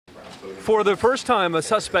For the first time, a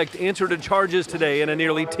suspect answered to charges today in a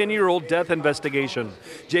nearly 10-year-old death investigation.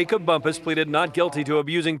 Jacob Bumpus pleaded not guilty to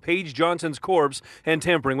abusing Paige Johnson's corpse and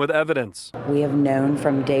tampering with evidence. We have known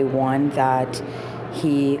from day one that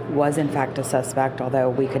he was in fact a suspect, although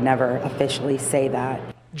we could never officially say that.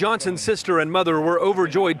 Johnson's sister and mother were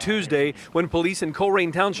overjoyed Tuesday when police in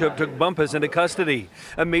Colerain Township took Bumpus into custody.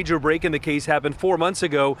 A major break in the case happened 4 months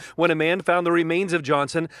ago when a man found the remains of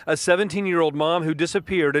Johnson, a 17-year-old mom who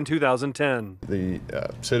disappeared in 2010. The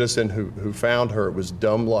citizen who found her, it was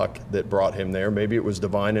dumb luck that brought him there. Maybe it was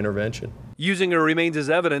divine intervention. Using her remains as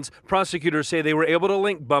evidence, prosecutors say they were able to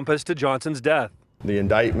link Bumpus to Johnson's death. The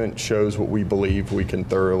indictment shows what we believe we can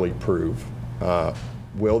thoroughly prove.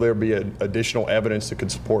 Will there be additional evidence that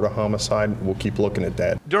could support a homicide? We'll keep looking at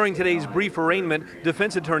that. During today's brief arraignment,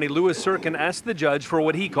 defense attorney Louis Sirkin asked the judge for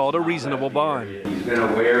what he called a reasonable bond. He's been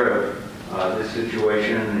aware of this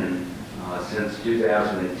situation and since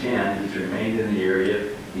 2010. He's remained in the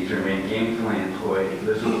area. He's remained gainfully employed. He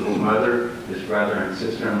lives with his mother, his brother, and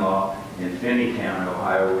sister-in-law in Finneytown,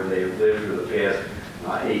 Ohio, where they've lived for the past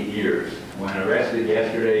 8 years. When arrested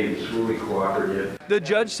yesterday, he was fully cooperative. The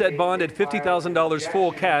judge set bond at $50,000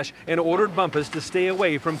 full cash and ordered Bumpus to stay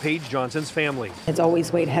away from Paige Johnson's family. It's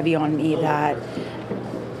always weighed heavy on me that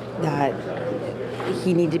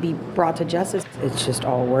he needed to be brought to justice. It's just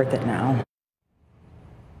all worth it now.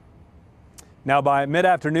 Now, by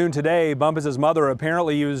mid-afternoon today, Bumpus's mother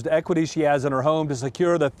apparently used equity she has in her home to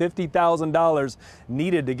secure the $50,000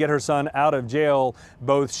 needed to get her son out of jail.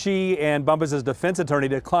 Both she and Bumpus's defense attorney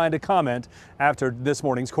declined to comment after this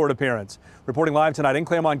morning's court appearance. Reporting live tonight in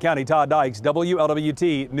Claremont County, Todd Dykes,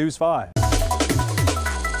 WLWT News 5.